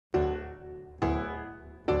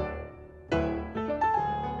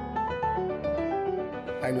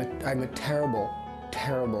I'm a terrible,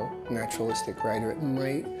 terrible naturalistic writer.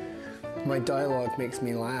 My dialogue makes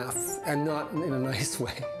me laugh, and not in a nice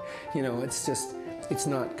way. You know, it's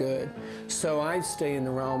not good. So I stay in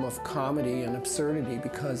the realm of comedy and absurdity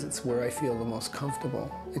because it's where I feel the most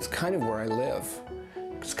comfortable. It's kind of where I live.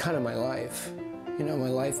 It's kind of my life. You know, my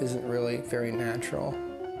life isn't really very natural.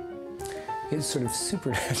 It's sort of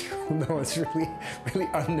supernatural. No, it's really, really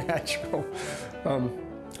unnatural.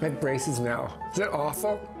 I have braces now. Is that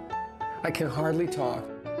awful? I can hardly talk.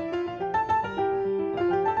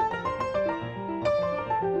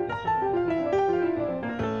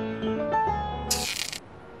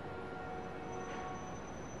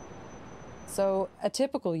 So a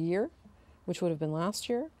typical year, which would have been last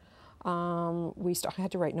year, I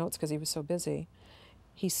had to write notes because he was so busy.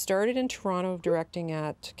 He started in Toronto directing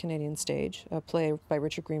at Canadian Stage, a play by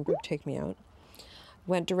Richard Greenberg, Take Me Out.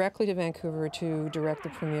 Went directly to Vancouver to direct the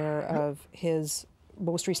premiere of his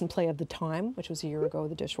most recent play of the time, which was a year ago,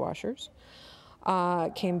 The Dishwashers.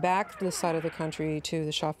 Came back this side of the country to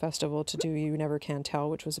the Shaw Festival to do You Never Can Tell,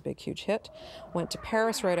 which was a big, huge hit. Went to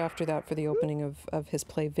Paris right after that for the opening of his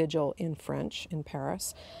play Vigil in French in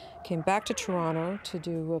Paris. Came back to Toronto to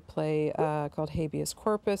do a play called Habeas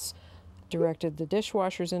Corpus. Directed The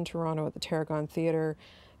Dishwashers in Toronto at the Tarragon Theatre.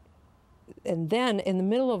 And then, in the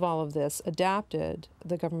middle of all of this, adapted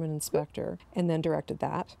The Government Inspector, and then directed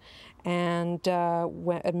that. And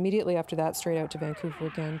went immediately after that straight out to Vancouver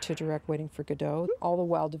again to direct Waiting for Godot, all the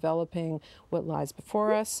while developing What Lies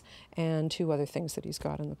Before Us and 2 other things that he's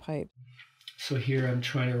got in the pipe. So here I'm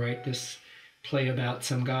trying to write this play about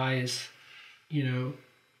some guys, you know,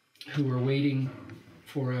 who were waiting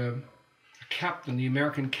for a captain, the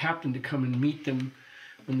American captain, to come and meet them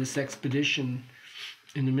on this expedition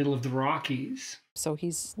in the middle of the Rockies. So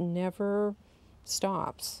he's never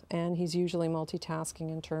stops, and he's usually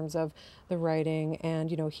multitasking in terms of the writing,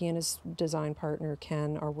 and you know, he and his design partner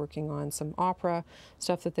Ken are working on some opera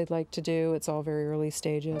stuff that they'd like to do. It's all very early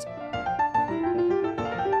stages.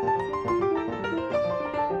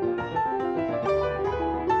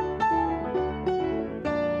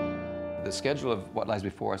 The schedule of What Lies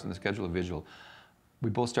Before Us and the schedule of Vigil, we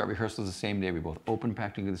both start rehearsals the same day, we both open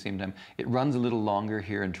practically the same time. It runs a little longer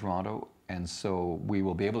here in Toronto, and so we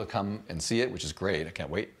will be able to come and see it, which is great. I can't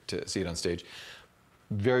wait to see it on stage.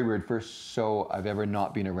 Very weird first show I've ever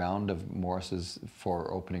not been around of Morris's for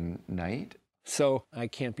opening night. So I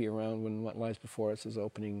can't be around when What Lies Before Us is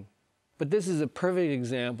opening. But this is a perfect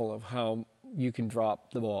example of how you can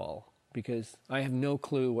drop the ball, because I have no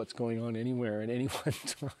clue what's going on anywhere at any one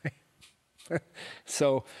time.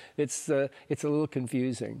 So it's a little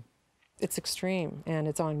confusing. It's extreme, and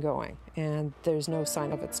it's ongoing, and there's no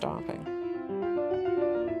sign of it stopping.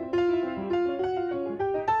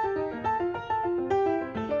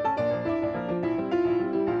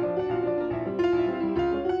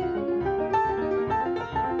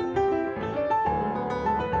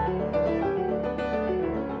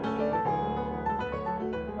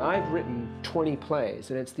 I've written 20 plays,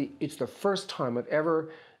 and it's the first time I've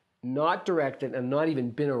ever not directed and not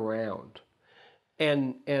even been around.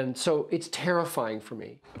 And so it's terrifying for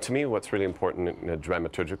me. To me, what's really important in a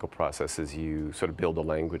dramaturgical process is you sort of build a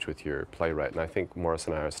language with your playwright, and I think Morris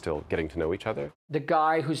and I are still getting to know each other. The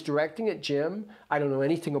guy who's directing it, Jim, I don't know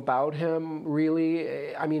anything about him,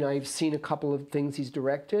 really. I mean, I've seen a couple of things he's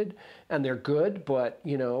directed, and they're good, but,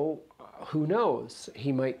 you know, who knows?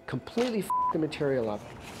 He might completely f*** the material up.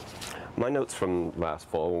 My notes from last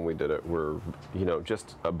fall when we did it were, you know,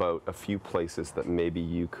 just about a few places that maybe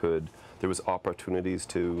you could, there was opportunities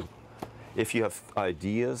to, if you have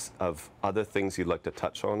ideas of other things you'd like to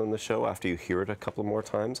touch on in the show after you hear it a couple more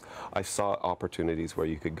times, I saw opportunities where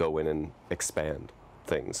you could go in and expand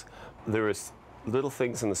things. There was little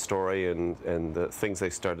things in the story and the things they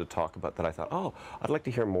started to talk about that I thought, oh, I'd like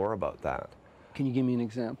to hear more about that. Can you give me an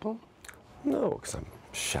example? No, because I'm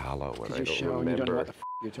shallow and I don't shallow remember. And you don't know what the f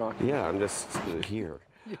you're talking Yeah, about. I'm just here.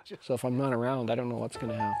 So if I'm not around, I don't know what's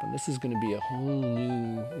going to happen. This is going to be a whole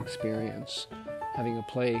new experience, having a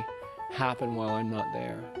play happen while I'm not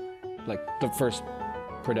there, like the first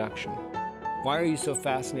production. Why are you so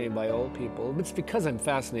fascinated by old people? It's because I'm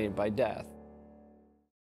fascinated by death.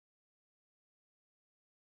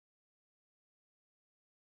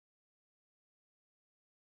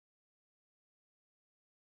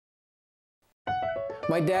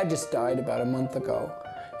 My dad just died about a month ago,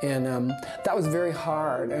 and that was very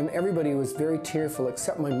hard, and everybody was very tearful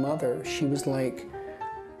except my mother. She was like,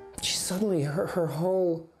 she suddenly, her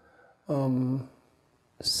whole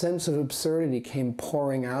sense of absurdity came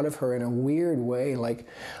pouring out of her in a weird way. Like,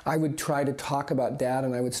 I would try to talk about Dad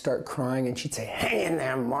and I would start crying and she'd say, "Hang in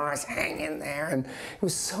there, Morris, hang in there." And it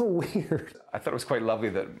was so weird. I thought it was quite lovely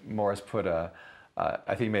that Morris put I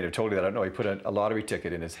think he may have told you that, I don't know, he put a lottery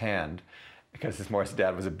ticket in his hand because his Morris'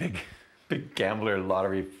 dad was a big gambler,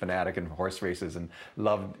 lottery fanatic, and horse races and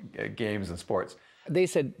loved games and sports. They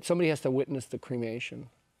said, somebody has to witness the cremation.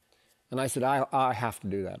 And I said, I have to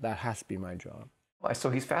do that. That has to be my job.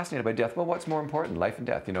 So he's fascinated by death. Well, what's more important, life and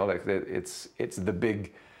death? You know, like it's the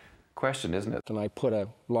big question, isn't it? And I put a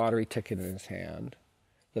lottery ticket in his hand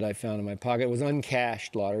that I found in my pocket. It was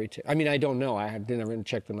uncashed lottery ticket. I mean, I don't know. I didn't ever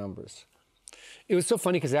check the numbers. It was so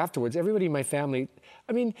funny because afterwards, everybody in my family,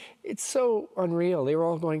 I mean, it's so unreal. They were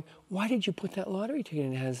all going, "Why did you put that lottery ticket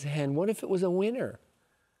in his hand? What if it was a winner?"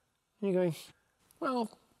 And you're going,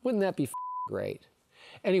 well, wouldn't that be great?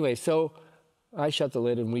 Anyway, so I shut the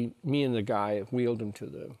lid and me and the guy wheeled him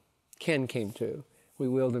to Ken came too. We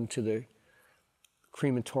wheeled him to the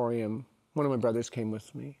crematorium. One of my brothers came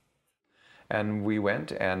with me. And we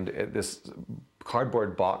went, and this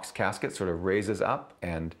cardboard box casket sort of raises up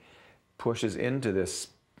and pushes into this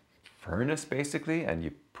furnace, basically, and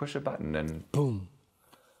you push a button and boom.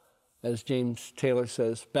 As James Taylor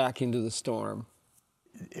says, back into the storm.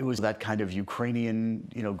 It was that kind of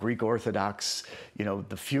Ukrainian, Greek Orthodox,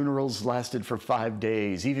 the funerals lasted for 5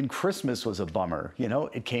 days. Even Christmas was a bummer,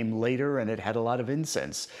 It came later and it had a lot of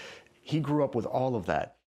incense. He grew up with all of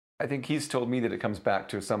that. I think he's told me that it comes back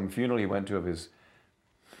to some funeral he went to of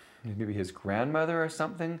maybe his grandmother or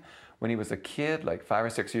something, when he was a kid, like 5 or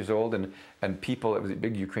 6 years old, and people, it was a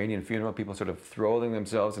big Ukrainian funeral, people sort of throwing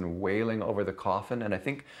themselves and wailing over the coffin. And I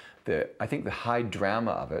think the high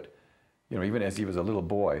drama of it, even as he was a little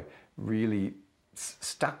boy, really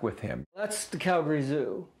stuck with him. That's the Calgary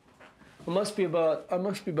Zoo. I must be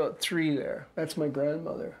about 3 there. That's my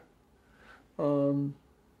grandmother.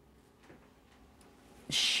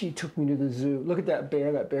 She took me to the zoo. Look at that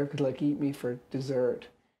bear. That bear could like eat me for dessert.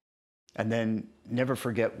 And then never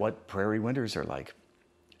forget what prairie winters are like.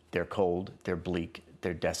 They're cold, they're bleak,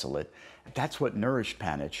 they're desolate. That's what nourished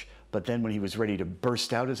Panych. But then when he was ready to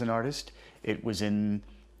burst out as an artist, it was in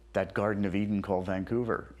that Garden of Eden called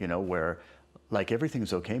Vancouver, where like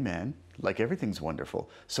everything's okay, man, like everything's wonderful.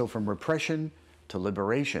 So from repression to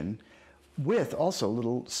liberation, with also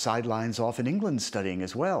little sidelines off in England studying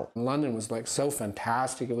as well. London was like so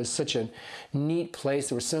fantastic. It was such a neat place.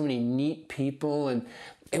 There were so many neat people, and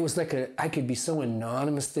it was like I could be so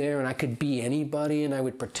anonymous there, and I could be anybody, and I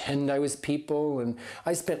would pretend I was people. And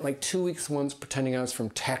I spent like 2 weeks once pretending I was from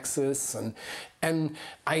Texas, and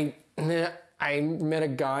I met a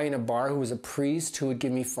guy in a bar who was a priest who would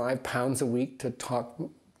give me £5 a week to talk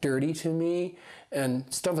dirty to me and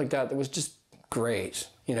stuff like that. That was just great,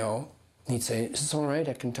 He'd say, "Is this all right?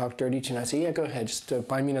 I can talk dirty to you." And I'd say, "Yeah, go ahead. Just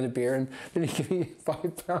buy me another beer." And then he'd give me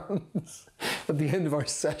 £5 at the end of our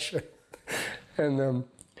session. And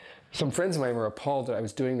some friends of mine were appalled that I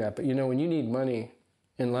was doing that. But when you need money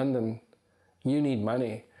in London, you need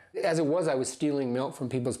money. As it was, I was stealing milk from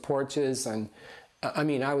people's porches. And I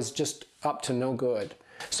mean, I was just up to no good.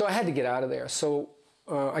 So I had to get out of there. So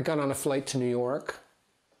I got on a flight to New York.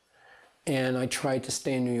 And I tried to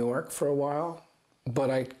stay in New York for a while.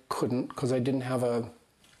 But I couldn't because I didn't have a,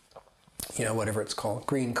 whatever it's called,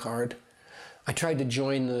 green card. I tried to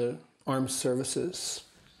join the armed services.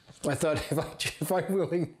 I thought if I'm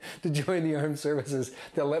willing to join the armed services,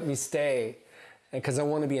 they'll let me stay because I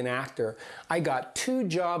want to be an actor. I got 2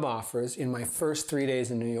 job offers in my first 3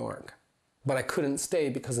 days in New York, but I couldn't stay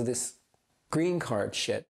because of this green card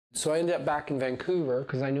shit. So I ended up back in Vancouver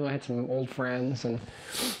because I knew I had some old friends, and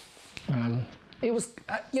it was,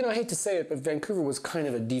 I hate to say it, but Vancouver was kind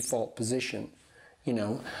of a default position.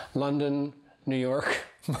 London, New York,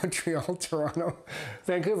 Montreal, Toronto,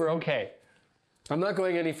 Vancouver, okay. I'm not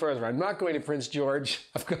going any further. I'm not going to Prince George.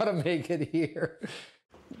 I've got to make it here.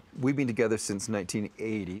 We've been together since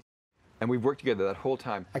 1980, and we've worked together that whole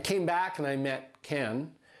time. I came back and I met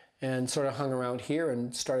Ken and sort of hung around here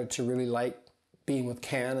and started to really like being with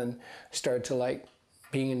Ken and started to like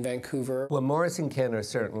being in Vancouver. Well, Morris and Ken are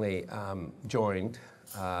certainly joined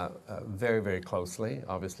very, very closely,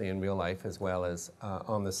 obviously in real life as well as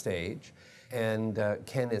on the stage. And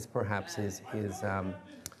Ken is perhaps his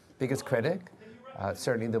biggest critic,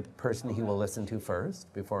 certainly the person he will listen to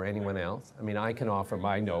first before anyone else. I mean, I can offer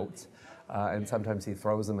my notes, and sometimes he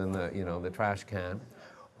throws them in the trash can.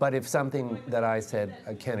 But if something that I said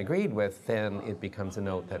Ken agreed with, then it becomes a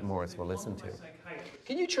note that Morris will listen to.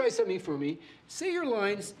 Can you try something for me? Say your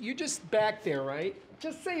lines, you're just back there, right?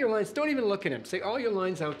 Just say your lines, don't even look at him. Say all your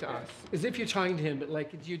lines out to us, as if you're talking to him, but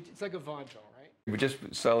like it's like a vaudeville, right? We just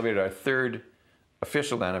celebrated our 3rd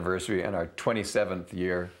official anniversary and our 27th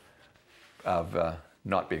year of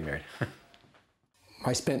not being married.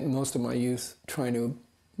 I spent most of my youth trying to,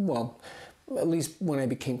 well, at least when I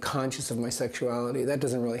became conscious of my sexuality. That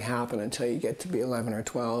doesn't really happen until you get to be 11 or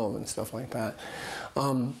 12 and stuff like that.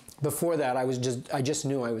 Before that, I just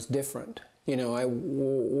knew I was different. You know, I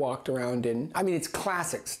walked around in, I mean, it's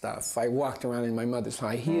classic stuff. I walked around in my mother's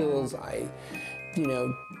high heels. I, you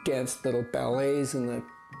know, danced little ballets in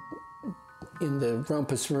the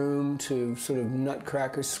rumpus room to sort of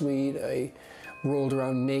Nutcracker Suite. I rolled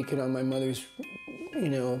around naked on my mother's, you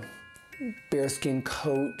know, bearskin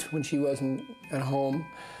coat when she wasn't at home.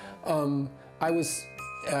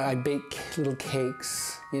 I baked little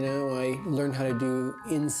cakes, you know. I learned how to do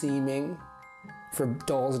inseaming for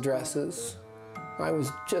dolls' dresses. I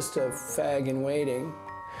was just a fag in waiting.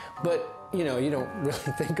 But, you know, you don't really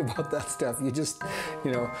think about that stuff. You just,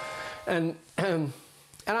 you know, and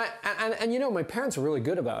you know, my parents were really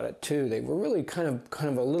good about it too. They were really kind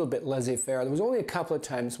of a little bit laissez-faire. There was only a couple of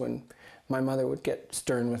times when my mother would get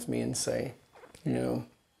stern with me and say, you know,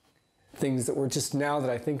 things that were just, now that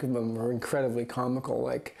I think of them, were incredibly comical.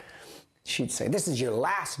 Like, she'd say, "This is your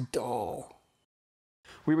last doll."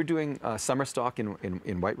 We were doing summer stock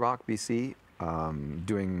in White Rock, BC,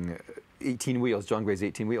 doing 18 wheels, John Gray's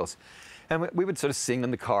 18 wheels. And we would sort of sing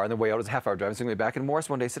in the car on the way out. It was a half-hour drive, and sing the way back. And Morris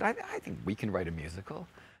one day said, I think we can write a musical.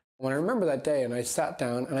 When I remember that day, and I sat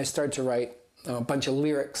down and I started to write a bunch of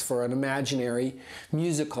lyrics for an imaginary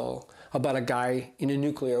musical about a guy in a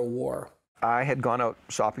nuclear war. I had gone out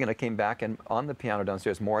shopping, and I came back, and on the piano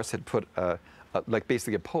downstairs, Morris had put like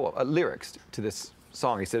basically a poem, lyrics to this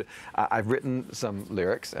song. He said, "I've written some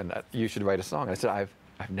lyrics, and you should write a song." And I said,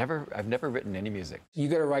 I've never written any music. You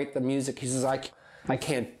got to write the music. He says, I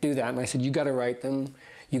can't do that. And I said, you got to write them.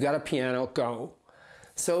 You got a piano, go.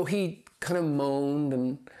 So he kind of moaned,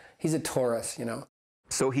 and he's a Taurus, you know.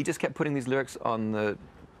 So he just kept putting these lyrics on the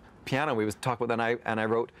piano. We was talking about that, and I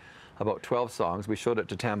wrote about 12 songs. We showed it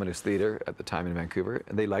to Tammany's Theatre at the time in Vancouver,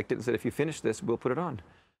 and they liked it and said, "If you finish this, we'll put it on."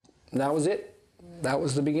 And that was it. That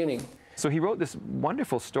was the beginning. So he wrote this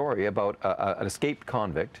wonderful story about an escaped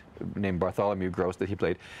convict named Bartholomew Gross that he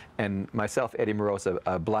played, and myself, Eddie Morosa,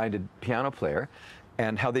 a blinded piano player,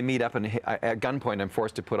 and how they meet up, and at gunpoint I'm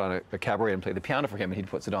forced to put on a cabaret and play the piano for him, and he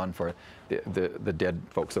puts it on for the dead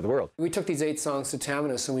folks of the world. We took these 8 songs to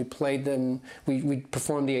Tammany's and we played them, we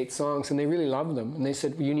performed the 8 songs, and they really loved them. And they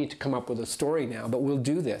said, well, you need to come up with a story now, but we'll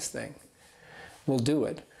do this thing. We'll do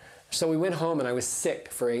it. So we went home and I was sick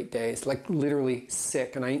for 8 days, like literally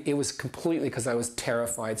sick. And it was completely because I was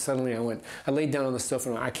terrified. Suddenly I laid down on the sofa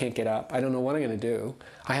and I can't get up. I don't know what I'm going to do.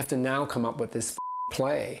 I have to now come up with this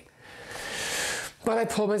play. But I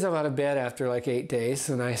pulled myself out of bed after like 8 days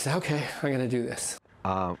and I said, okay, I'm going to do this.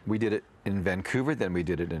 We did it in Vancouver, then we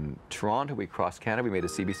did it in Toronto. We crossed Canada. We made a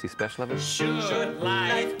CBC special of it. Should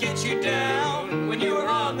life get you down when you were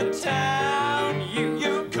on the town, you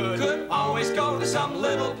could always go to some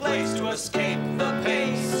little place to escape the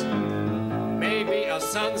pace. Maybe a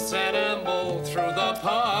sunset amble through the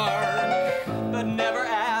park, but never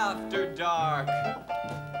after dark.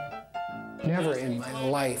 Never in my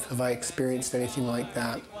life have I experienced anything like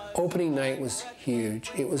that. Opening night was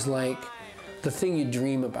huge. It was like the thing you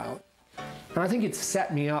dream about. And I think it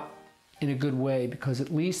set me up in a good way because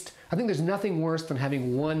at least, I think there's nothing worse than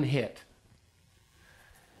having one hit.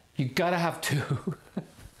 You gotta have 2.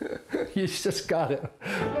 You just gotta.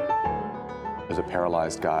 There's a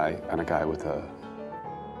paralyzed guy and a guy with a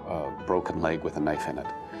broken leg with a knife in it.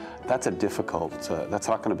 That's a difficult, that's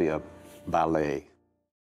not gonna be a ballet.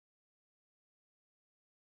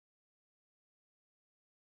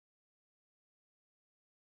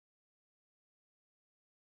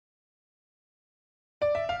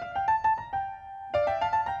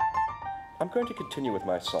 I'm going to continue with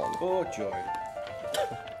my song. Oh, joy.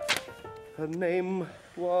 Her name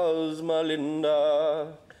was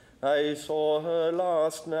Melinda. I saw her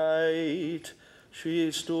last night.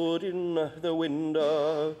 She stood in the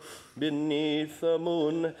window beneath the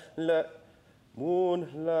moon.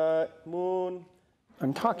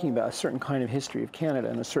 I'm talking about a certain kind of history of Canada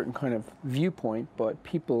and a certain kind of viewpoint, but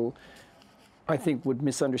people, I think, would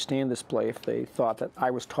misunderstand this play if they thought that I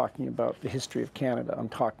was talking about the history of Canada. I'm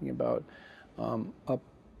talking about a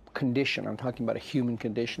condition. I'm talking about a human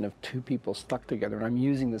condition of 2 people stuck together, and I'm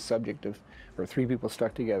using the subject of, or 3 people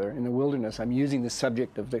stuck together in the wilderness. I'm using the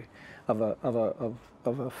subject of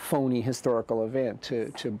a phony historical event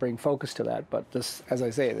to bring focus to that. But this, as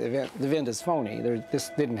I say, the event is phony.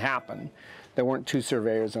 This didn't happen. There weren't 2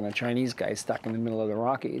 surveyors and a Chinese guy stuck in the middle of the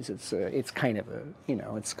Rockies. It's kind of a, you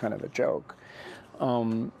know, it's kind of a joke.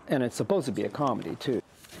 and it's supposed to be a comedy too.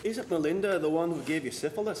 Isn't Melinda the one who gave you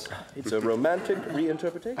syphilis? It's a romantic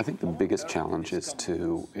reinterpretation? I think the biggest challenge is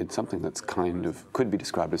it's something that's could be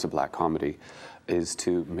described as a black comedy, is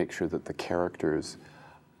to make sure that the characters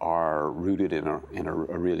are rooted in a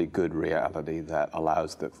really good reality that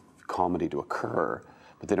allows the comedy to occur,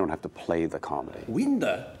 but they don't have to play the comedy.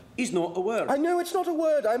 Winda is not a word. I know it's not a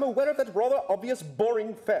word. I'm aware of that rather obvious,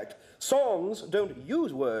 boring fact. Songs don't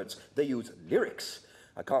use words, they use lyrics.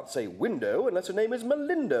 I can't say window unless her name is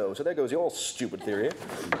Melindo, so there goes your stupid theory.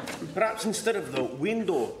 Perhaps instead of the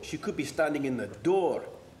window, she could be standing in the door.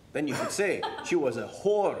 Then you could say she was a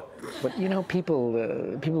whore. But you know,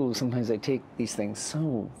 people sometimes they take these things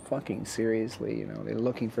so fucking seriously. You know, they're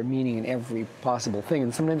looking for meaning in every possible thing,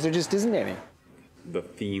 and sometimes there just isn't any. The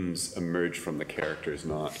themes emerge from the characters,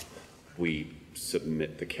 not we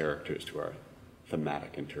submit the characters to our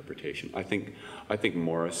thematic interpretation. I think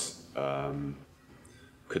Morris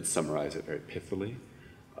could summarize it very pithily.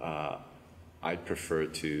 I'd prefer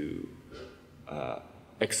to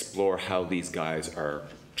explore how these guys are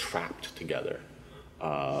trapped together.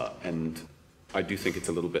 And I do think it's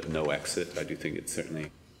a little bit no exit. I do think it's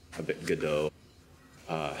certainly a bit Godot.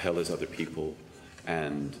 Hell is other people,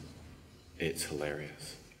 and it's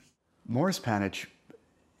hilarious. Morris Panych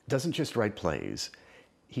doesn't just write plays,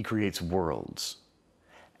 he creates worlds.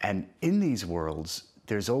 And in these worlds,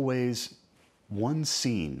 there's always one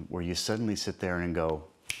scene where you suddenly sit there and go,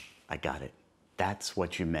 I got it. That's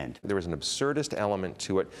what you meant. There is an absurdist element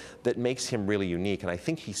to it that makes him really unique, and I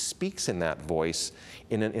think he speaks in that voice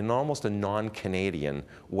in almost a non-Canadian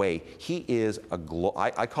way. He is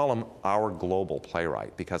I call him our global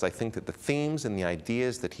playwright, because I think that the themes and the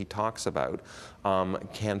ideas that he talks about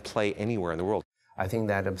can play anywhere in the world. I think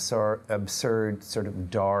that absurd sort of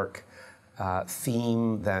dark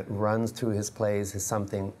theme that runs through his plays is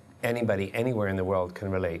something anybody anywhere in the world can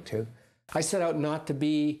relate to. I set out not to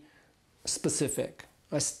be specific.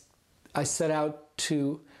 I set out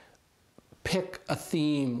to pick a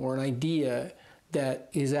theme or an idea that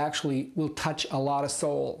is actually will touch a lot of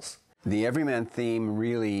souls. The everyman theme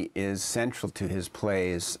really is central to his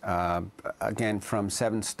plays. Again, from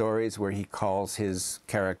 7 Stories, where he calls his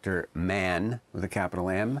character Man with a capital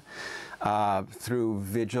M, through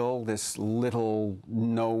Vigil, this little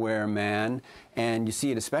nowhere man, and you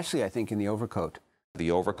see it especially, I think, in The Overcoat.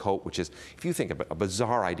 The Overcoat, which is, if you think about a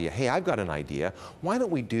bizarre idea, hey, I've got an idea, why don't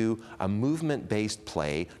we do a movement-based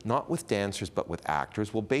play, not with dancers, but with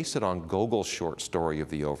actors? We'll base it on Gogol's short story of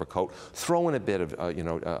The Overcoat, throw in a bit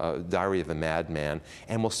of, Diary of a Madman,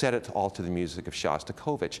 and we'll set it all to the music of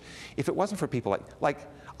Shostakovich. If it wasn't for people like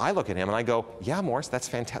I look at him and I go, yeah, Morris, that's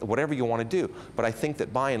fantastic, whatever you want to do. But I think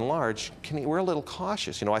that by and large, we're a little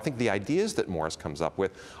cautious. You know, I think the ideas that Morris comes up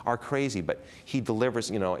with are crazy, but he delivers,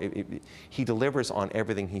 he delivers on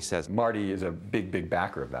everything he says. Marty is a big, big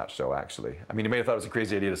backer of that show, actually. I mean, he may have thought it was a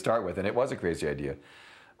crazy idea to start with, and it was a crazy idea.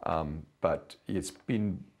 But it's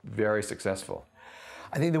been very successful.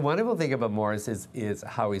 I think the wonderful thing about Morris is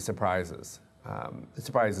how he surprises. It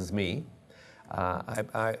surprises me.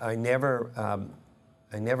 I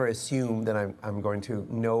never assume that I'm going to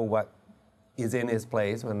know what is in his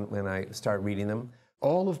plays when I start reading them.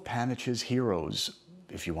 All of Panich's heroes,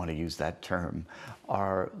 if you want to use that term,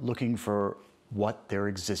 are looking for what their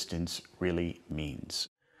existence really means.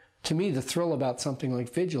 To me, the thrill about something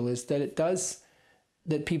like Vigil is that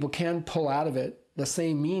that people can pull out of it the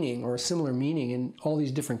same meaning or a similar meaning in all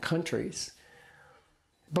these different countries.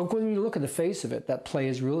 But when you look at the face of it, that play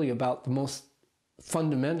is really about the most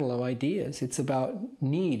fundamental of ideas. It's about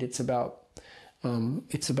need. It's about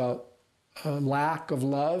lack of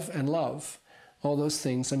love and love. All those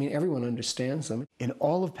things. I mean, everyone understands them. In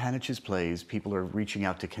all of Panich's plays, people are reaching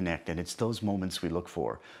out to connect, and it's those moments we look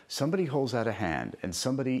for. Somebody holds out a hand, and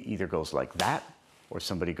somebody either goes like that, or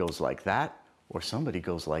somebody goes like that, or somebody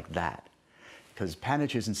goes like that. Because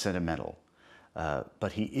Panych isn't sentimental,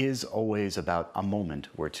 but he is always about a moment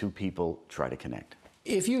where two people try to connect.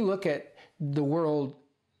 If you look at the world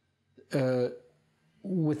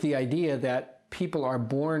with the idea that people are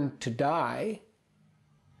born to die,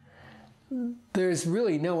 there's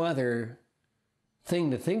really no other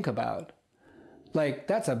thing to think about. Like,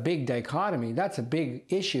 that's a big dichotomy. That's a big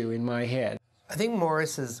issue in my head. I think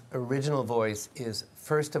Morris's original voice is,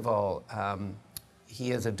 first of all, he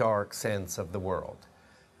has a dark sense of the world.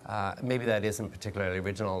 Maybe that isn't particularly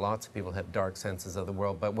original. Lots of people have dark senses of the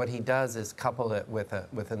world, but what he does is couple it with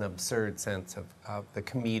an absurd sense of the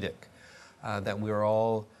comedic, that we're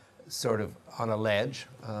all sort of on a ledge,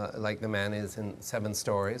 like the man is in 7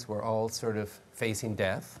 Stories. We're all sort of facing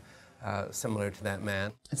death, similar to that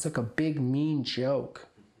man. It's like a big, mean joke.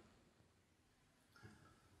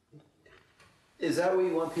 Is that what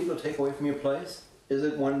you want people to take away from your plays? Is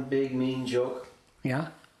it one big mean joke? Yeah.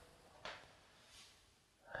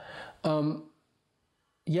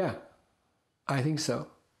 Yeah, I think so.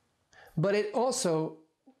 But it also,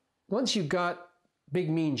 once you've got big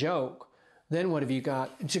mean joke, then what have you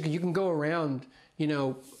got? You can go around, you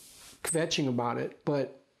know, kvetching about it,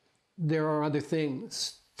 but there are other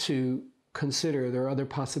things to consider. There are other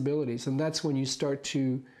possibilities, and that's when you start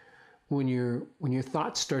to, when your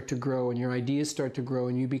thoughts start to grow and your ideas start to grow,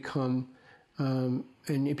 and you become, and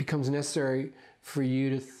it becomes necessary for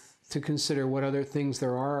you to consider what other things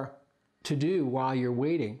there are to do while you're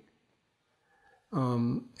waiting,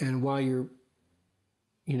 and while you're,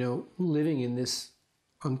 you know, living in this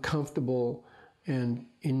uncomfortable and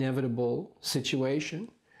inevitable situation.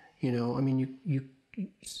 You know, I mean, you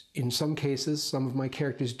in some cases, some of my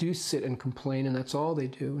characters do sit and complain, and that's all they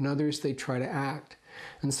do. In others, they try to act.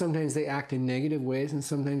 And sometimes they act in negative ways, and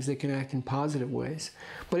sometimes they can act in positive ways.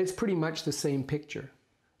 But it's pretty much the same picture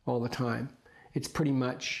all the time. It's pretty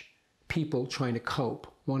much people trying to cope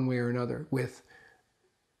one way or another with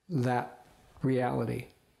that reality.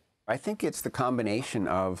 I think it's the combination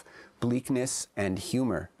of bleakness and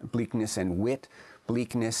humor, bleakness and wit,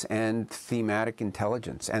 bleakness and thematic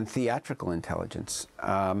intelligence and theatrical intelligence.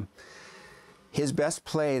 His best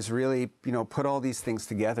plays really, you know, put all these things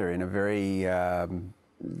together in a very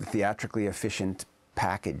theatrically efficient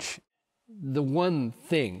package. The one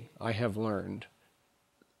thing I have learned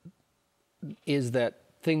is that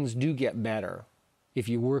things do get better if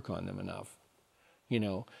you work on them enough, you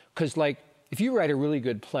know, because like if you write a really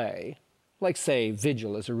good play, like say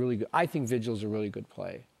Vigil is a really good, I think Vigil is a really good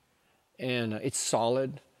play, and it's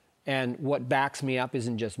solid, and what backs me up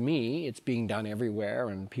isn't just me, it's being done everywhere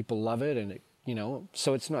and people love it, and it, you know,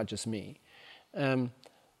 so it's not just me.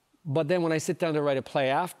 But then when I sit down to write a play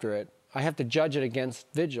after it, I have to judge it against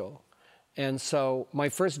Vigil, and so my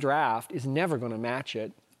first draft is never going to match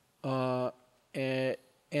it, and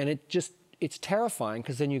it's terrifying,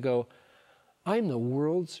 because then you go, I'm the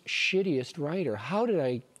world's shittiest writer. How did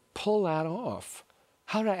I pull that off?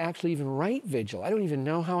 How did I actually even write Vigil? I don't even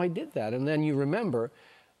know how I did that. And then you remember,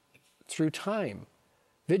 through time,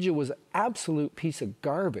 Vigil was an absolute piece of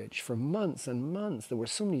garbage for months and months. There were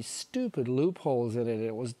so many stupid loopholes in it.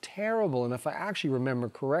 It was terrible. And if I actually remember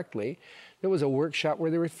correctly, there was a workshop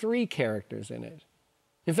where there were 3 characters in it.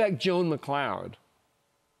 In fact, Joan McLeod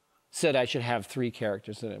said I should have 3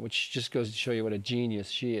 characters in it, which just goes to show you what a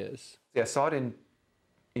genius she is. Yeah, I saw it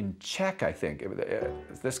in Czech, I think.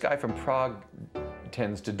 This guy from Prague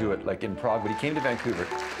tends to do it like in Prague, but he came to Vancouver.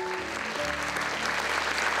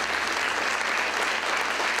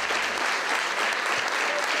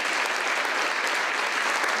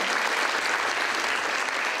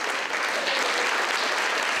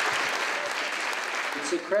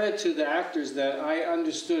 It's a credit to the actors that I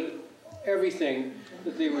understood everything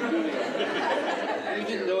that they were doing.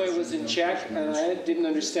 Even though it was in Czech and I didn't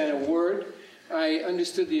understand a word, I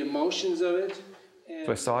understood the emotions of it.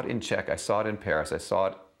 So I saw it in Czech, I saw it in Paris, I saw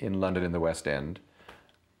it in London in the West End,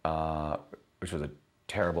 which was a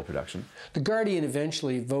terrible production. The Guardian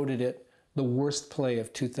eventually voted it the worst play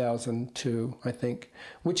of 2002, I think,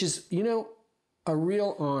 which is, you know, a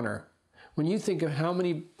real honor. When you think of how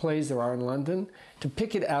many plays there are in London, to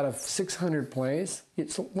pick it out of 600 plays,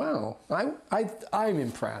 it's, wow, I'm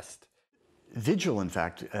impressed. Vigil, in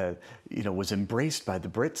fact, you know, was embraced by the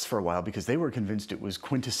Brits for a while because they were convinced it was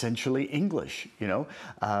quintessentially English, you know.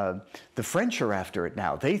 The French are after it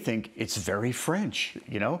now. They think it's very French,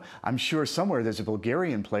 you know. I'm sure somewhere there's a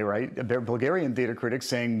Bulgarian playwright, a Bulgarian theater critic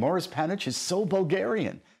saying Morris Panych is so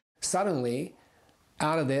Bulgarian. Suddenly,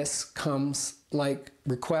 out of this comes like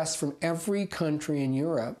requests from every country in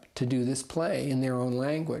Europe to do this play in their own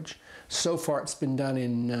language. So far it's been done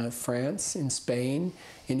in France, in Spain,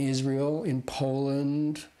 in Israel, in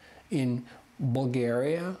Poland, in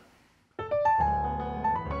Bulgaria.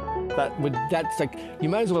 That's like, you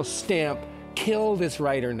might as well stamp, kill this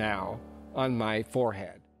writer now, on my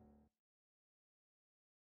forehead.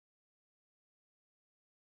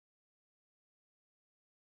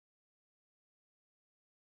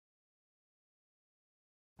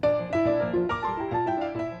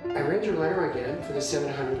 I read your letter again for the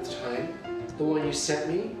 700th time. The one you sent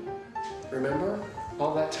me, remember?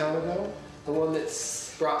 All that time ago? The one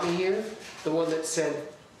that brought me here? The one that said,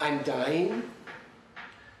 I'm dying?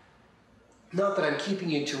 Not that I'm keeping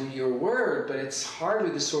you to your word, but it's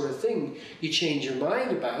hardly the sort of thing you change your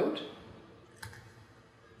mind about.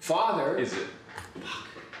 Father. Is it? Fuck.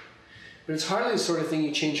 But it's hardly the sort of thing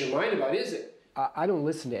you change your mind about, is it? I don't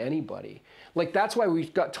listen to anybody. Like, that's why we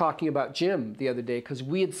got talking about Jim the other day, because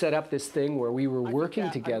we had set up this thing where we were working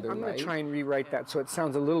together. I'm going to try and rewrite that so it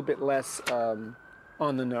sounds a little bit less on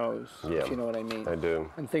the nose, if you know what I mean. I do.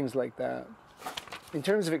 And things like that. In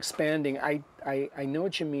terms of expanding, I know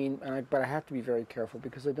what you mean, but I have to be very careful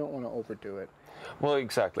because I don't want to overdo it. Well,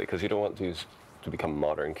 exactly, because you don't want these to become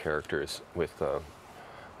modern characters with,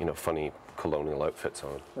 you know, funny colonial outfits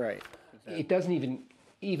on. Right. It doesn't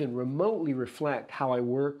even remotely reflect how I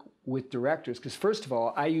work with directors, because first of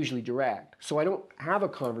all, I usually direct, so I don't have a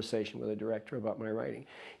conversation with a director about my writing.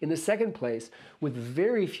 In the second place, with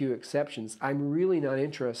very few exceptions, I'm really not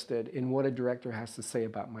interested in what a director has to say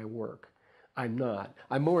about my work. I'm not.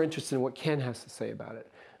 I'm more interested in what Ken has to say about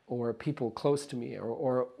it, or people close to me,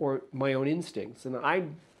 or my own instincts. And I've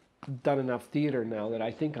done enough theater now that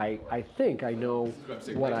I think I know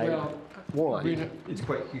what I want. It's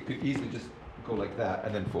quite, you could easily just go like that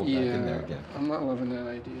and then fold back in there again. I'm not loving that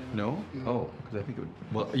idea. No? Oh, because I think it would,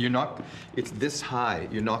 well, you're not, it's this high.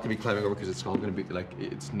 You're not going to be climbing over because it's all going to be like,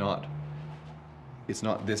 it's not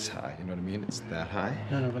this high, you know what I mean? It's that high.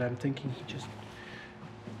 No, but I'm thinking just,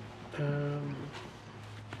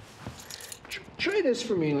 try this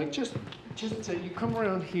for me, like just you come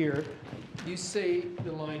around here, you say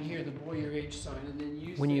the line here, the boy your age sign, and then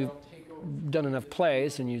you when you've done enough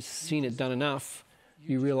plays and you've seen it done enough,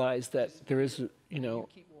 you realize that there is, you know,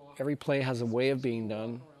 every play has a way of being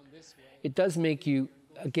done. It does make you,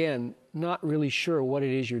 again, not really sure what it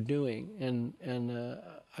is you're doing, and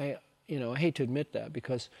I hate to admit that,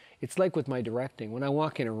 because it's like with my directing. When I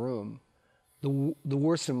walk in a room, the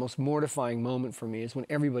worst and most mortifying moment for me is when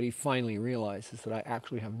everybody finally realizes that I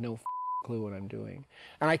actually have no clue what I'm doing,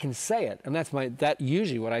 and I can say it, and that's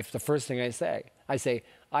usually the first thing I say. I say,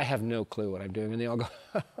 I have no clue what I'm doing, and they all go,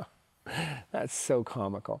 that's so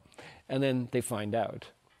comical. And then they find out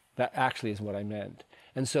that actually is what I meant.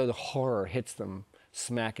 And so the horror hits them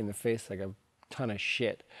smack in the face like a ton of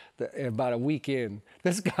shit. About a week in,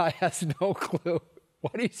 this guy has no clue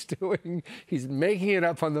what he's doing. He's making it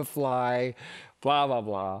up on the fly, blah, blah,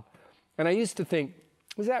 blah. And I used to think,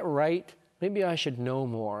 is that right? Maybe I should know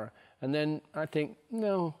more. And then I think,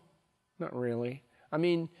 no, not really. I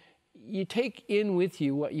mean, you take in with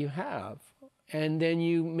you what you have, and then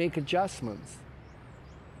you make adjustments.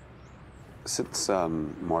 Since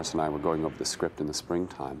Morris and I were going over the script in the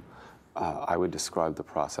springtime, I would describe the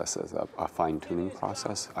process as a fine-tuning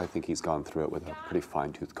process. I think he's gone through it with a pretty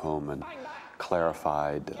fine-tooth comb and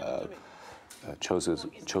clarified, chosen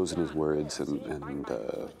his words and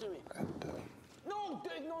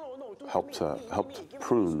helped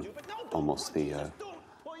prune almost the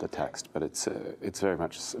text. But it's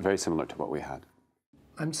very similar to what we had.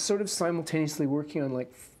 I'm sort of simultaneously working on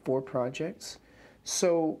like 4 projects.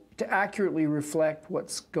 So to accurately reflect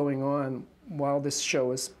what's going on while this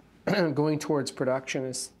show is going towards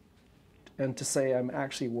production and to say I'm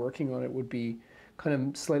actually working on it would be kind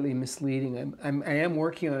of slightly misleading. I am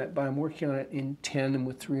working on it, but I'm working on it in tandem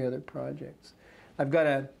with 3 other projects. I've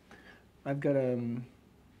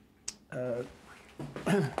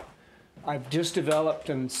just developed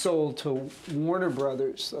and sold to Warner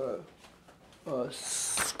Brothers a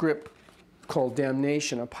script called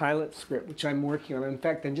Damnation, a pilot script, which I'm working on. In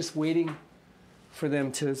fact, I'm just waiting for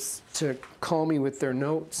them to call me with their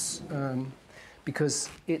notes because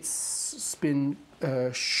it's been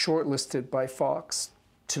shortlisted by Fox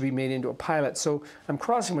to be made into a pilot. So I'm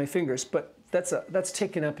crossing my fingers, but that's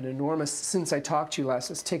taken up an enormous, since I talked to you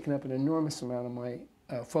last, it's taken up an enormous amount of my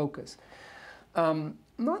focus.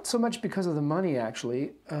 Not so much because of the money,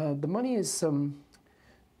 actually. The money is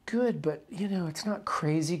good, but you know, it's not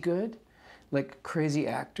crazy good, like crazy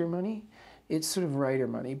actor money. It's sort of writer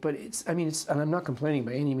money, but and I'm not complaining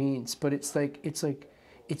by any means, but it's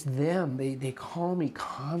them. They call me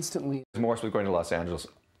constantly. Morris was going to Los Angeles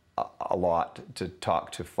a lot to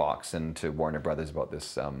talk to Fox and to Warner Brothers about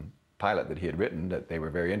this pilot that he had written that they were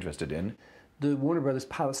very interested in. The Warner Brothers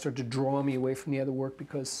pilot started to draw me away from the other work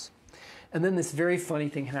and then this very funny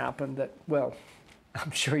thing happened that, well,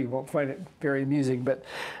 I'm sure you won't find it very amusing, but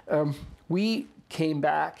we came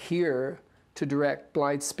back here to direct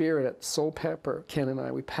Blind Spirit at Soul Pepper, Ken and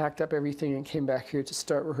I. We packed up everything and came back here to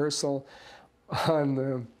start rehearsal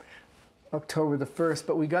on October the 1st,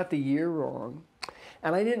 but we got the year wrong.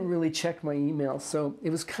 And I didn't really check my email, so it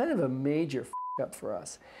was kind of a major up for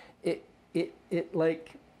us. It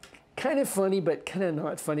like, kind of funny, but kind of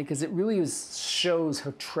not funny, because it really shows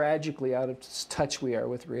how tragically out of touch we are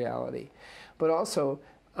with reality. But also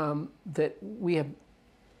that we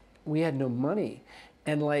had no money,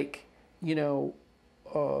 and like, you know,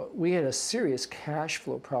 we had a serious cash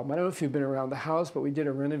flow problem. I don't know if you've been around the house, but we did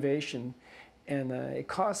a renovation, and it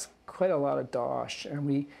cost quite a lot of dosh.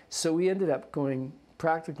 And so we ended up going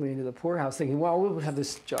practically into the poorhouse, thinking, well, we'll have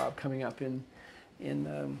this job coming up in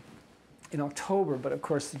October, but of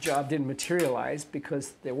course the job didn't materialize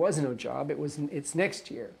because there was no job. It's next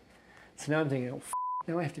year. So now I'm thinking, oh,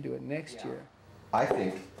 now I have to do it next year. I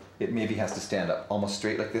think it maybe has to stand up almost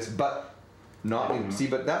straight like this, but not, see,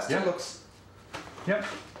 but that still looks. Yep,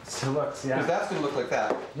 still looks, yeah. Because that's going to look like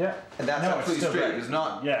that. Yeah. And that's absolutely straight. It's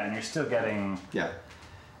not. Yeah, and you're still getting. Yeah.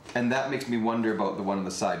 And that makes me wonder about the one on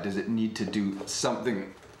the side. Does it need to do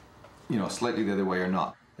something, you know, slightly the other way or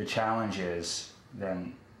not? The challenge is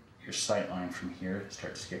then your sight line from here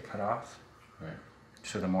starts to get cut off. Right.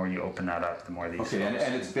 So the more you open that up, the more these. Okay,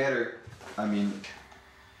 and it's better. I mean,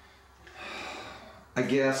 I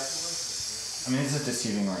guess. I mean, this is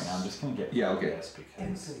deceiving right now. I'm just gonna get. Yeah. Okay. This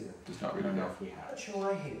because does not really know. I'm not sure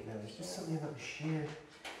why I hate it now. There's just something about the sheer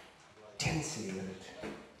density of it.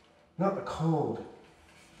 Not the cold.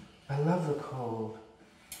 I love the cold.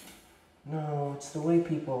 No, it's the way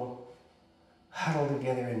people huddle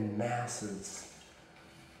together in masses,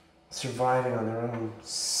 surviving on their own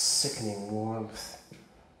sickening warmth.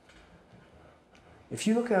 If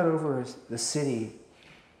you look out over the city,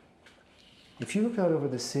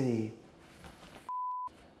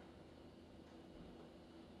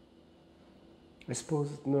 I suppose,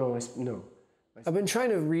 no. I've been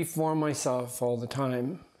trying to reform myself all the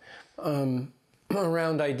time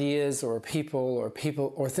around ideas or people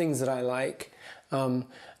or things that I like.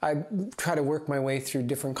 I try to work my way through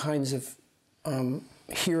different kinds of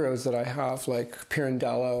heroes that I have, like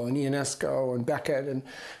Pirandello and Ionesco and Beckett, and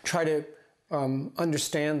try to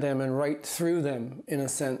understand them and write through them in a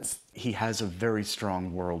sense. He has a very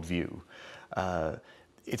strong worldview.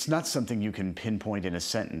 It's not something you can pinpoint in a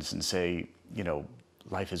sentence and say, you know,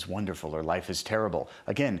 life is wonderful or life is terrible.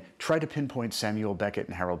 Again, try to pinpoint Samuel Beckett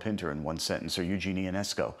and Harold Pinter in one sentence, or Eugene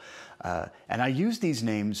Ionesco. And I use these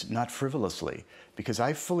names not frivolously, because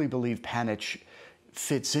I fully believe Panych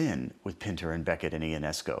fits in with Pinter and Beckett and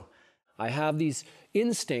Ionesco. I have these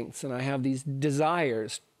instincts and I have these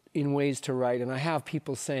desires in ways to write, and I have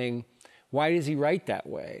people saying, why does he write that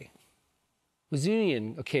way?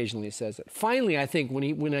 Wazunian occasionally says it. Finally, I think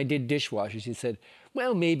when I did Dishwashers, he said,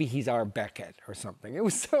 well, maybe he's our Beckett or something. It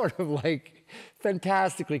was sort of like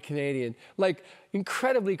fantastically Canadian, like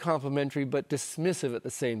incredibly complimentary but dismissive at the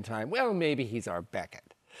same time. Well, maybe he's our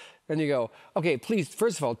Beckett. And you go, okay, please,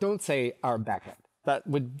 first of all, don't say our Beckett.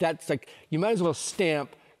 That's like, you might as well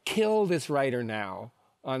stamp, kill this writer now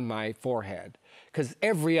on my forehead. Because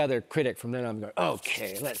every other critic from then on going,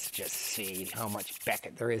 okay, let's just see how much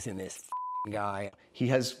Beckett there is in this guy. He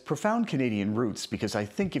has profound Canadian roots, because I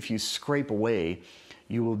think if you scrape away,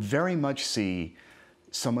 you will very much see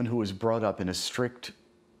someone who was brought up in a strict,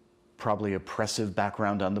 probably oppressive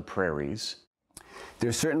background on the prairies.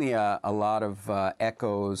 There's certainly a lot of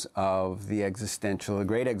echoes of the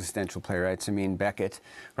great existential playwrights. I mean, Beckett,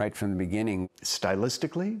 right from the beginning.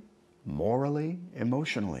 Stylistically, morally,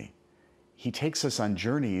 emotionally. He takes us on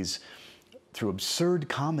journeys through absurd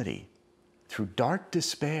comedy, through dark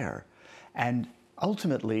despair, and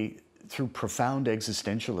ultimately through profound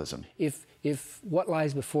existentialism. If what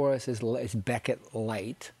lies before us is Beckett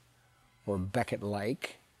light, or Beckett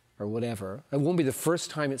like, or whatever, it won't be the first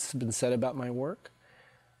time it's been said about my work,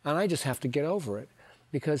 and I just have to get over it.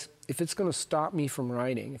 Because if it's going to stop me from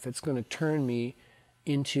writing, if it's going to turn me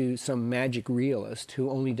into some magic realist who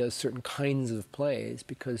only does certain kinds of plays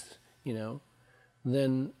because, you know,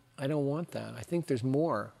 then I don't want that. I think there's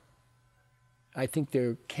more. I think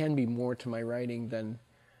there can be more to my writing than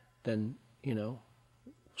you know,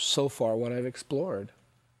 so far what I've explored.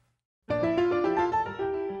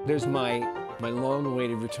 There's my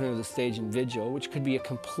long-awaited return to the stage in Vigil, which could be a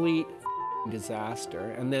complete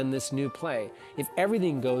disaster, and then this new play. If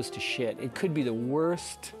everything goes to shit, it could be the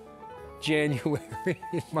worst January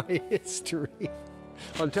in my history,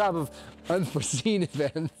 on top of unforeseen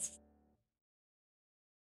events.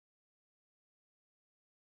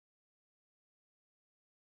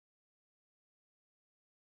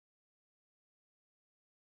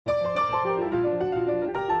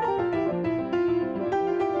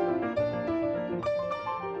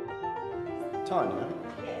 Tanya,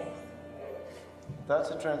 that's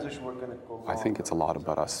a transition we're going to go I think it's a lot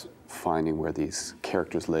about us finding where these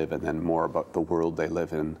characters live, and then more about the world they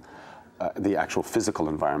live in, the actual physical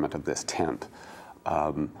environment of this tent.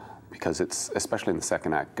 Because it's, especially in the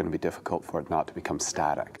second act, going to be difficult for it not to become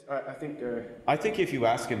static. I think if you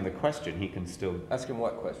ask him the question, he can still... Ask him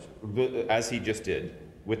what question? As he just did,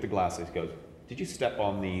 with the glasses, he goes, did you step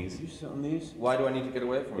on these? Did you step on these? Why do I need to get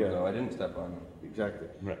away from them, though? I didn't step on them. Exactly.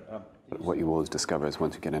 Right. What you always discover is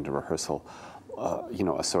once you get into rehearsal, you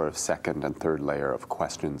know, a sort of second and third layer of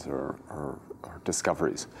questions or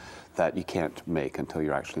discoveries that you can't make until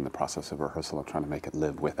you're actually in the process of rehearsal and trying to make it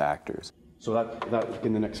live with actors. So that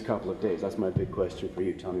in the next couple of days, that's my big question for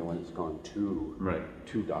you. Tell me when it's gone too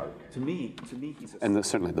dark. To me, he's And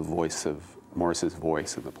certainly the voice of Morris's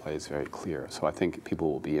voice in the play is very clear. So I think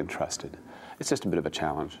people will be interested. It's just a bit of a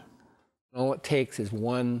challenge. All it takes is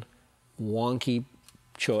one wonky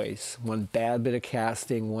choice, one bad bit of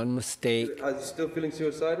casting, one mistake. Are you still feeling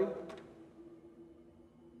suicidal?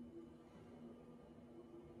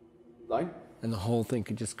 Line? And the whole thing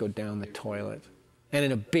could just go down the toilet. And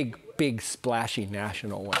in a big, big, splashy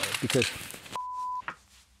national way, because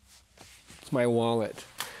it's my wallet.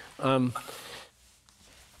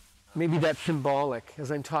 Maybe that's symbolic.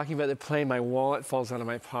 As I'm talking about the play, my wallet falls out of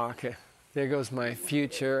my pocket. There goes my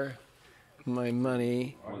future, my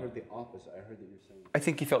money. I heard the opposite. I heard that you're saying... I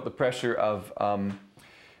think he felt the pressure of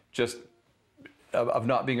of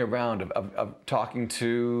not being around, of talking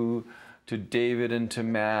to David and to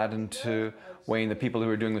Matt and to Wayne, the people who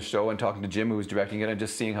were doing the show, and talking to Jim, who was directing it, and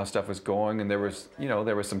just seeing how stuff was going. And there was, you know,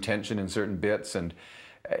 there was some tension in certain bits, and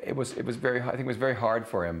it was very, I think it was very hard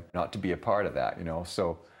for him not to be a part of that, you know.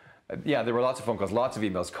 So, yeah, there were lots of phone calls, lots of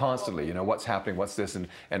emails, constantly, you know, what's happening, what's this, and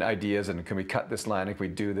ideas, and can we cut this line if we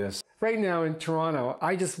do this? Right now in Toronto,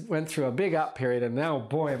 I just went through a big up period, and now,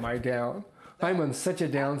 boy, am I down. I'm on such a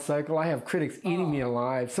down cycle. I have critics eating me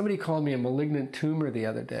alive. Somebody called me a malignant tumor the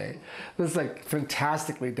other day. It was like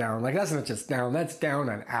fantastically down. Like, that's not just down, that's down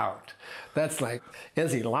and out. That's like,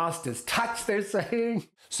 has he lost his touch, they're saying?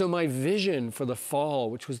 So my vision for the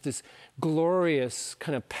fall, which was this glorious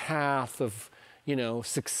kind of path of, you know,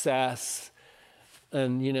 success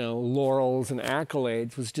and, you know, laurels and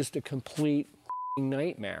accolades, was just a complete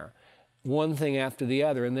nightmare. One thing after the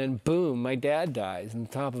other, and then boom, my dad dies on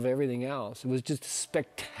top of everything else. It was just a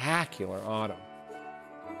spectacular autumn.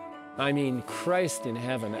 I mean, Christ in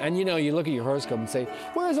heaven. And you know, you look at your horoscope and say,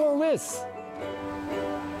 where's all this?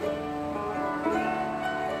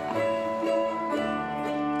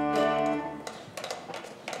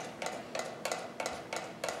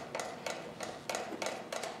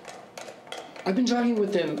 I've been talking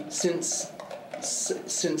with them since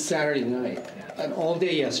Saturday night, and all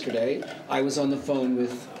day yesterday. I was on the phone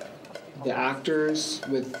with the actors,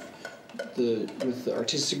 with the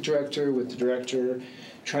artistic director, with the director,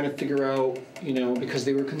 trying to figure out, you know, because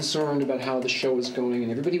they were concerned about how the show was going, and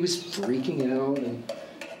everybody was freaking out, and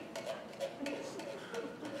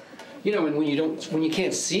you know, and when you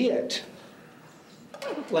can't see it,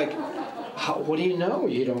 like, what do you know?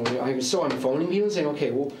 You know, so I'm phoning people and saying, okay,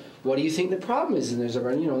 well, what do you think the problem is? And there's a,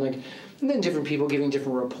 you know, like. And then different people giving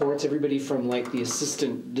different reports. Everybody from like the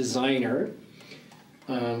assistant designer,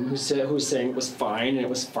 who's saying it was fine and it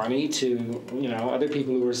was funny, to, you know, other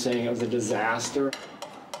people who were saying it was a disaster.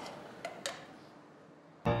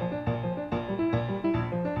 I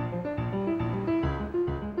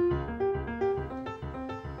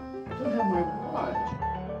don't have my watch.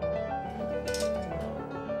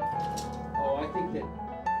 Oh, I think that.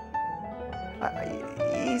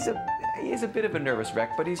 He's a bit of a nervous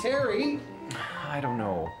wreck, but he's... Terry! I don't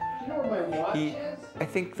know. You know where my watch is? I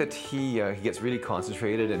think that he gets really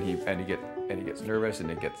concentrated, and he gets nervous, and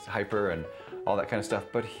he gets hyper and all that kind of stuff.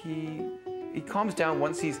 But he calms down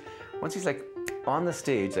once he's like on the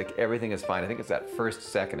stage. Like, everything is fine. I think it's that first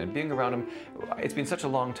second, and being around him. It's been such a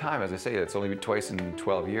long time. As I say, it's only been twice in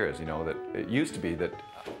 12 years. You know, that it used to be that.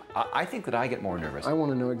 I think that I get more nervous. I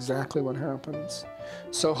want to know exactly what happens.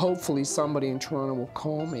 So hopefully somebody in Toronto will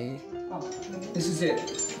call me. Oh, this is it.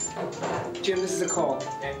 Jim, this is a call.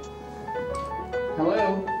 Okay.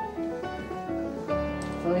 Hello?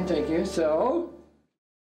 Fine, thank you. So?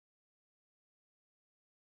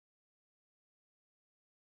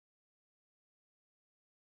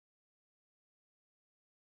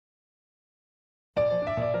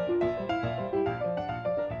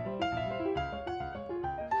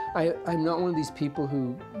 I'm not one of these people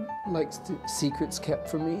who likes secrets kept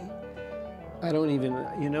from me. I don't even,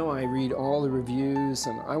 you know, I read all the reviews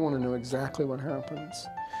and I want to know exactly what happens.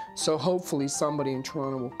 So hopefully somebody in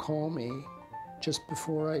Toronto will call me just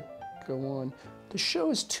before I go on. The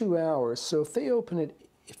show is 2 hours, so if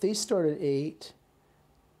they start at 8,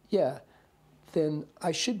 yeah, then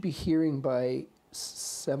I should be hearing by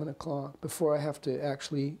 7 o'clock before I have to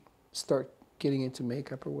actually start getting into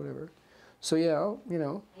makeup or whatever. So yeah, you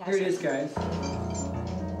know. Here it is, guys.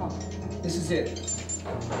 Oh, this is it.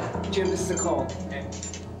 Jim, this is a call. Okay.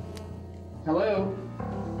 Hello?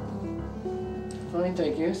 Fine,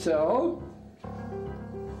 thank you. So?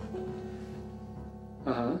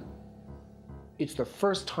 Uh-huh. It's the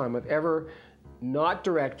first time I've ever not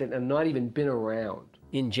directed and not even been around.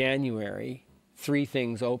 In January, 3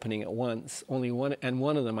 things opening at once, only one, and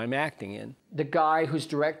one of them I'm acting in. The guy who's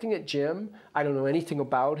directing it, Jim, I don't know anything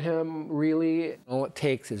about him, really. All it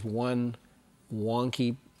takes is one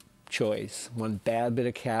wonky choice, one bad bit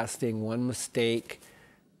of casting, one mistake.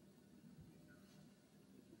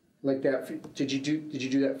 Like that, did you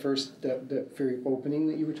do that first, that very opening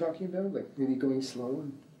that you were talking about? Like really going slow?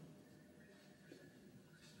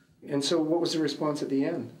 And so what was the response at the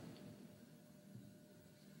end?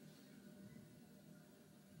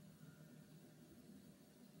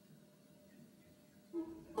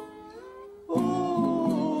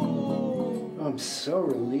 I'm so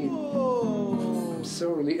relieved. I'm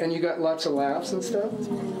so relieved. And you got lots of laughs and stuff?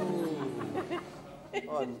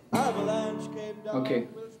 Okay.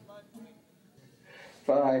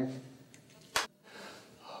 Bye.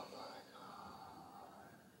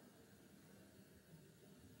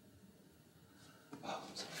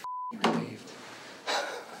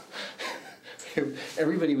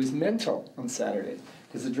 Everybody was mental on Saturday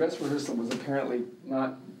because the dress rehearsal was apparently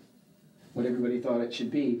not what everybody thought it should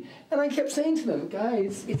be. And I kept saying to them,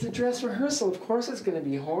 guys, it's a dress rehearsal. Of course it's going to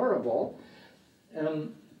be horrible.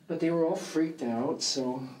 But they were all freaked out,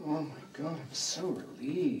 so, oh my God, I'm so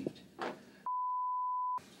relieved.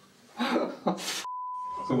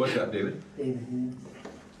 So what's that, David? David.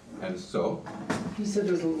 And so? He said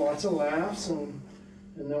there's lots of laughs and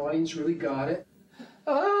the audience really got it.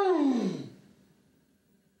 Oh!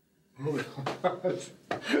 Oh God,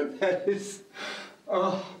 that is,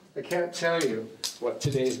 oh, I can't tell you what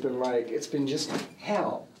today's been like. It's been just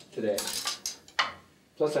hell today.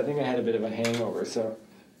 Plus, I think I had a bit of a hangover, so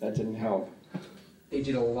that didn't help. They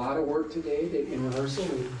did a lot of work today in rehearsal.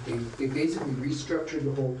 They basically restructured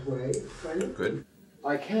the whole play. Right? Good.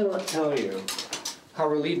 I cannot tell you how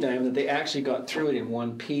relieved I am that they actually got through it in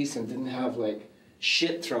one piece and didn't have, like,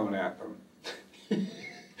 shit thrown at them.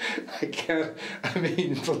 I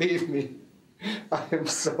mean, believe me, I am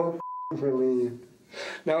so relieved.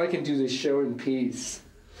 Now I can do this show in peace.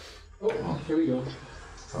 Oh, here we go.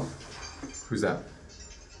 Oh. Who's that?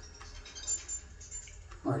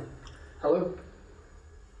 Hi. Hello?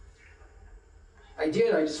 I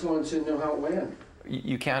did, I just wanted to know how it went.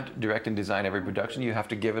 You can't direct and design every production, you have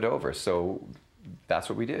to give it over. So that's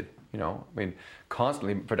what we did, you know. I mean,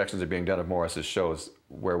 constantly productions are being done of Morris's shows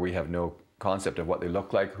where we have no concept of what they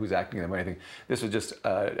look like, who's acting in them, or anything. This was just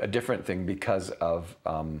a different thing because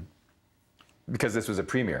this was a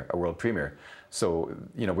premiere, a world premiere. So,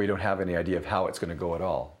 you know, we don't have any idea of how it's going to go at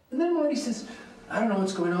all. And then Marty says, I don't know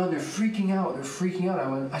what's going on, they're freaking out,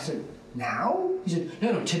 I said, now? He said,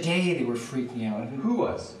 no, today they were freaking out. Who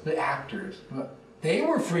was? The actors. They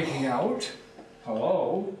were freaking out.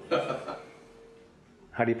 Hello?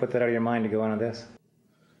 How do you put that out of your mind to go on to this?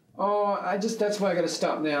 Oh, that's why I gotta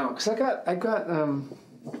stop now. Cause I got,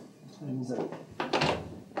 what time is it?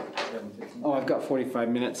 Oh, I've got 45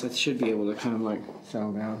 minutes. I should be able to kind of like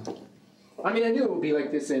settle down. I mean, I knew it would be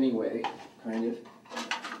like this anyway, kind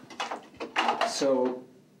of. So,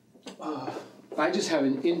 I just have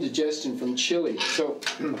an indigestion from chili. So,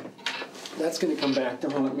 that's gonna come back to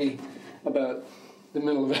haunt me about the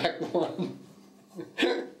middle of Act 1.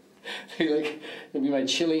 It'll be my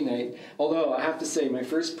chili night. Although, I have to say, my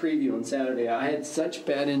first preview on Saturday, I had such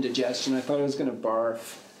bad indigestion, I thought I was going to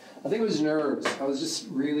barf. I think it was nerves. I was just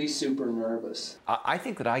really super nervous. I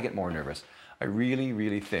think that I get more nervous. I really,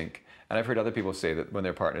 really think, and I've heard other people say that when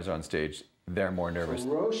their partners are on stage, they're more nervous.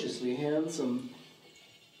 Ferociously handsome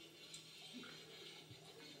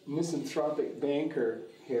misanthropic banker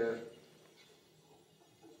here.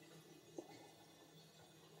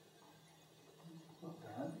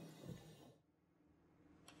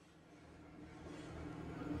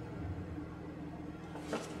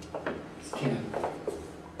 Ken.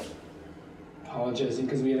 Apologizing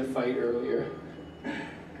because we had a fight earlier.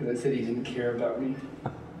 Because I said he didn't care about me.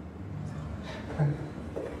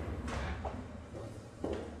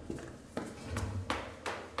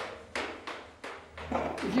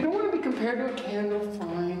 If you don't want to be compared to a candle,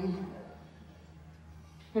 fine.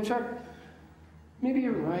 In fact, maybe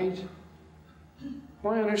you're right.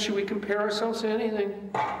 Why on earth should we compare ourselves to anything?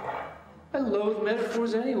 I loathe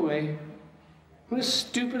metaphors anyway. What a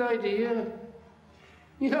stupid idea.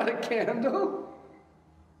 You're not a candle.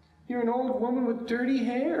 You're an old woman with dirty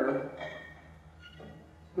hair.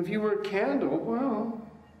 If you were a candle, well.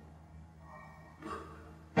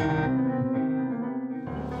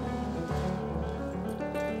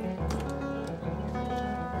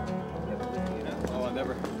 Oh, I'll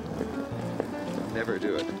never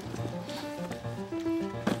do it.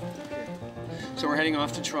 So we're heading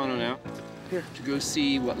off to Toronto now. here to go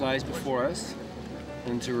see what lies before us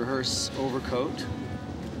and to rehearse Overcoat.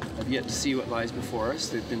 I've yet to see what lies before us.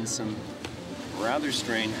 There have been some rather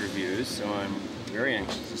strange reviews, so I'm very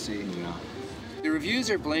anxious to see. Yeah. The reviews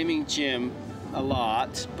are blaming Jim a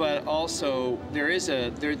lot, but also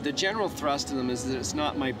the general thrust of them is that it's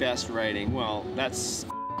not my best writing. Well, that's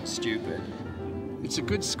stupid. It's a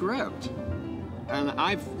good script. And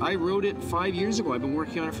I wrote it 5 years ago. I've been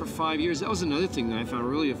working on it for 5 years. That was another thing that I found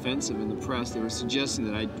really offensive in the press. They were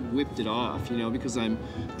suggesting that I whipped it off, you know, because I'm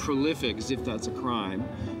prolific, as if that's a crime.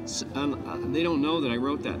 And they don't know that I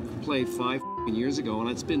wrote that play 5 years ago, and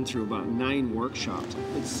it's been through about 9 workshops.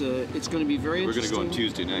 It's going to be very interesting. We're going to go on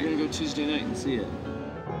Tuesday night. We're going to go Tuesday night and see it.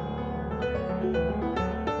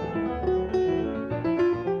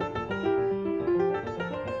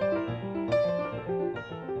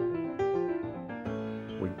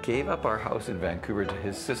 Gave up our house in Vancouver to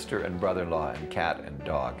his sister and brother-in-law and cat and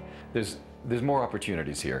dog. There's more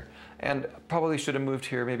opportunities here, and probably should have moved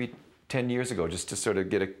here maybe 10 years ago just to sort of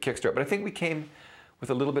get a kickstart. But I think we came with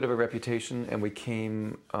a little bit of a reputation, and we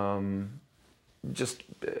came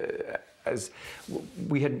as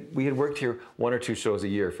we had worked here 1 or 2 shows a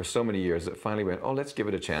year for so many years that finally went, oh, let's give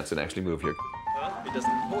it a chance and actually move here. It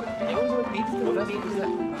doesn't. He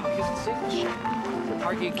doesn't say this shit. We're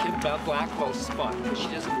arguing Kim about Blackwell's spot because she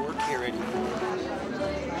doesn't work here anymore.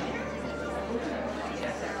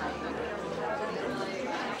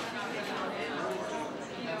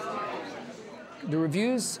 The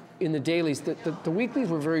reviews in the dailies, the weeklies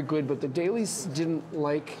were very good, but the dailies didn't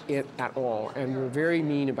like it at all and were very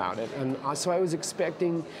mean about it. And so I was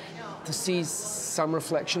expecting to see some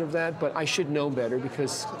reflection of that, but I should know better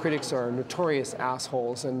because critics are notorious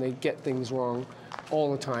assholes and they get things wrong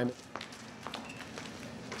all the time.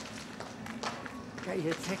 Got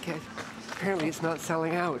your ticket. Apparently it's not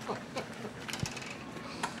selling out.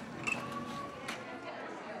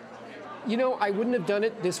 You know, I wouldn't have done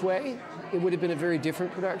it this way. It would have been a very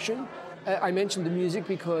different production. I mentioned the music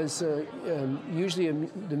because usually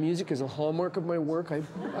the music is a hallmark of my work. I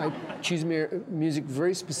choose music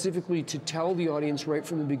very specifically to tell the audience right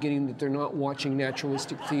from the beginning that they're not watching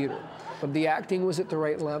naturalistic theater. But the acting was at the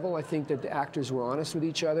right level. I think that the actors were honest with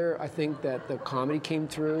each other. I think that the comedy came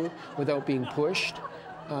through without being pushed.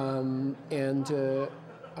 And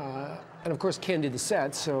of course, Ken did the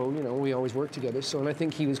sets, so you know we always worked together. So, and I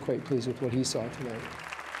think he was quite pleased with what he saw tonight.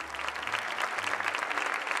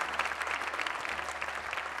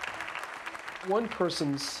 One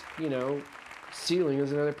person's, you know, ceiling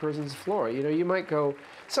is another person's floor. You know, you might go,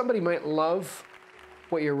 somebody might love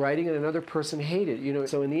what you're writing and another person hate it, you know.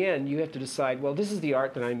 So in the end, you have to decide, well, this is the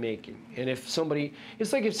art that I'm making. And if somebody,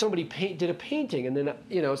 it's like if somebody did a painting and then,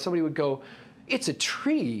 you know, somebody would go, it's a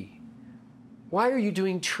tree. Why are you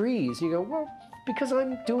doing trees? And you go, well, because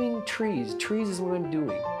I'm doing trees. Trees is what I'm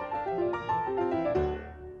doing.